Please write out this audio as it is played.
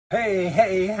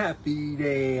Hey, happy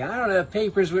day. I don't have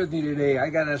papers with me today. I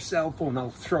got a cell phone. I'll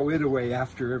throw it away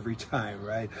after every time,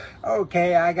 right?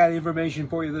 Okay, I got information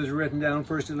for you that's written down.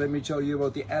 First, let me tell you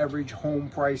about the average home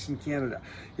price in Canada.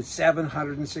 It's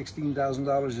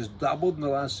 $716,000. It's doubled in the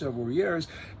last several years,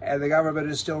 and the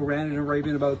government is still ranting and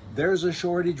raving about there's a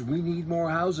shortage, we need more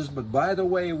houses, but by the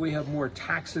way, we have more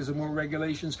taxes and more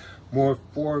regulations, more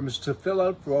forms to fill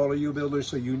out for all of you builders,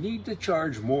 so you need to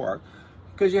charge more.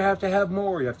 Because you have to have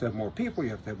more. You have to have more people.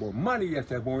 You have to have more money. You have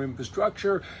to have more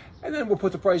infrastructure. And then we'll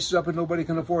put the prices up and nobody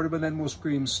can afford them. And then we'll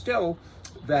scream still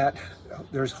that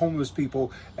there's homeless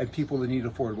people and people that need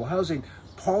affordable housing.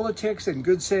 Politics and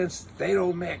good sense, they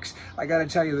don't mix. I got to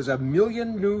tell you, there's 1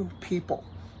 million new people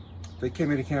that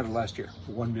came into Canada last year.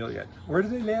 1 million. Where do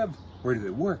they live? Where do they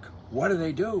work? What do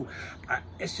they do?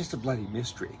 It's just a bloody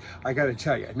mystery. I got to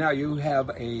tell you. Now you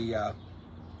have a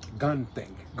gun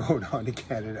thing going on in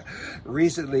Canada.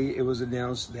 Recently, it was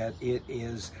announced that it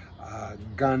is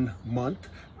gun month,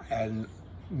 and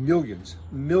millions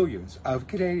of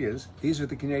Canadians, these are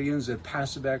the Canadians that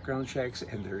pass the background checks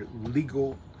and they're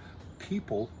legal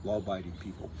people, law-abiding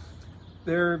people,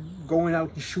 they're going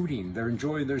out and shooting, they're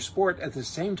enjoying their sport at the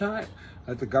same time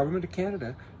that the government of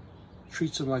Canada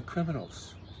treats them like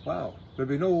criminals. Wow, there'll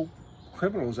be no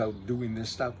criminals out doing this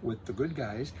stuff with the good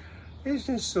guys. It's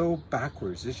just so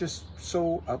backwards. It's just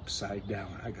so upside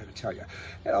down, I gotta tell you.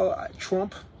 You know,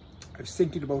 Trump, I was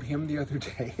thinking about him the other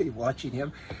day, watching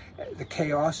him. The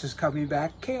chaos is coming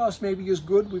back. Chaos maybe is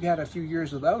good. We've had a few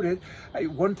years without it.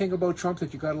 One thing about Trump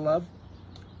that you gotta love,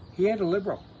 he ain't a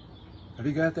liberal. Have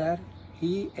you got that?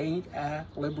 He ain't a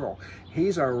liberal.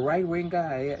 He's a right-wing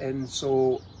guy, and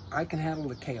so I can handle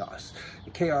the chaos.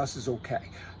 The chaos is okay.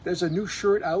 There's a new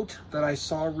shirt out that I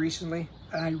saw recently,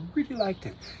 and I really liked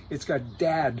it. It's got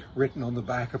Dad written on the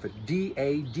back of it.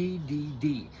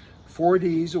 D-A-D-D-D. 4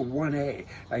 D's, 1 A.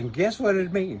 And guess what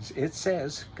it means? It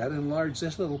says, gotta enlarge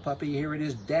this little puppy, here it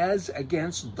is, Dads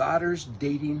Against Daughters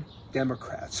Dating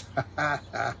Democrats. That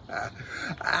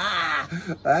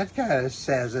kind of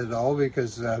says it all,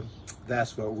 because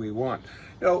that's what we want.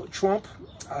 You know, Trump,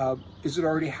 is it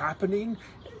already happening?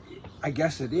 I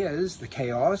guess it is, the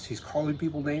chaos. He's calling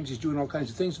people names, he's doing all kinds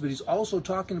of things, but he's also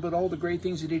talking about all the great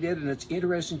things that he did, and it's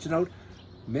interesting to note,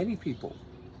 many people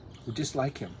who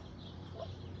dislike him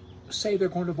say they're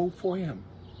going to vote for him.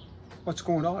 What's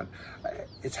going on?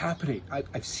 It's happening.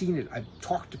 I've seen it. I've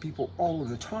talked to people all of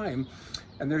the time,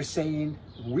 and they're saying,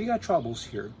 we got troubles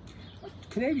here.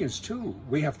 Canadians too,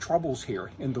 we have troubles here.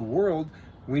 In the world,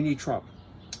 we need Trump.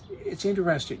 It's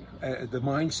interesting, the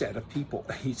mindset of people.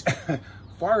 He's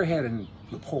far ahead in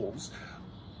the polls,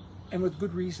 and with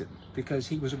good reason, because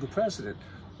he was a good president.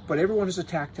 But everyone has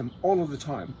attacked him all of the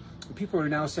time. And people are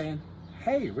now saying,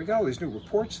 hey, we got all these new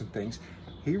reports and things.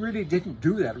 He really didn't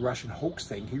do that Russian hoax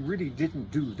thing. He really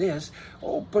didn't do this.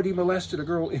 Oh, but he molested a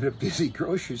girl in a busy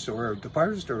grocery store, or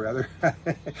department store rather,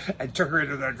 and took her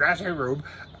into the dressing room.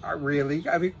 Really?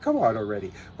 I mean, come on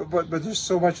already. But there's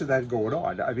so much of that going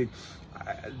on. I mean,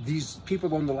 these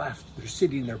people on the left, they're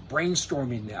sitting there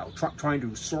brainstorming now, trying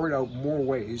to sort out more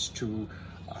ways to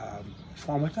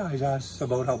traumatize us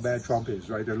about how bad Trump is,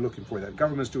 right? They're looking for that.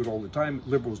 Governments do it all the time.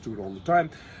 Liberals do it all the time.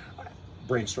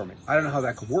 Brainstorming. I don't know how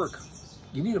that could work.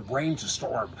 You need a brain to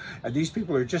storm. And these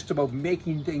people are just about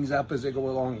making things up as they go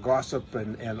along, gossip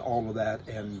and all of that.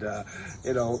 And,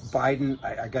 you know, Biden,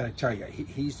 I got to tell you,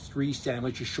 he's 3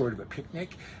 sandwiches short of a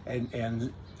picnic.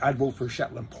 And I'd vote for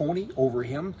Shetland Pony over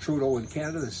him. Trudeau in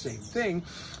Canada, the same thing.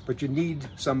 But you need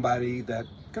somebody that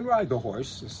can ride the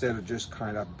horse instead of just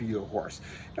kind of be a horse.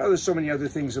 You know, there's so many other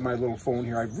things in my little phone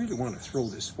here. I really want to throw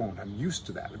this phone. I'm used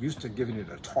to that. I'm used to giving it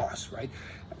a toss, right?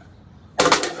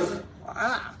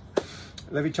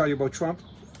 Let me tell you about Trump.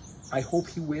 I hope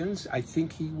he wins. I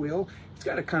think he will. He's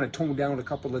got to kind of tone down a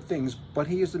couple of things, but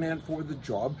he is the man for the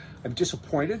job. I'm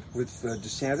disappointed with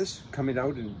DeSantis coming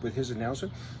out and with his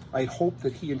announcement. I hope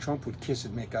that he and Trump would kiss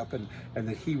and make up, and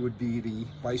that he would be the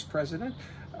vice president.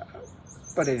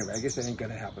 But anyway, I guess that ain't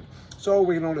going to happen. So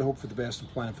we can only hope for the best and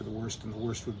plan for the worst, and the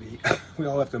worst would be we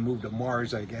all have to move to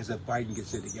Mars, I guess, if Biden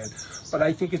gets in again. But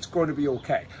I think it's going to be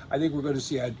okay. I think we're going to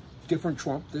see a different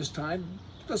Trump this time.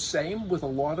 The same with a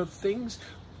lot of things,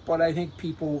 but I think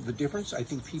people, the difference, I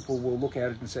think people will look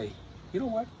at it and say, you know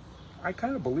what, I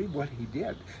kind of believe what he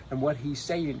did and what he's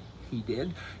saying he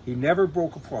did. He never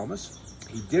broke a promise.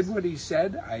 He did what he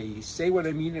said. I say what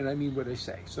I mean, and I mean what I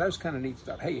say. So that was kind of neat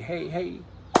stuff. Hey,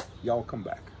 y'all come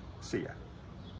back. See ya.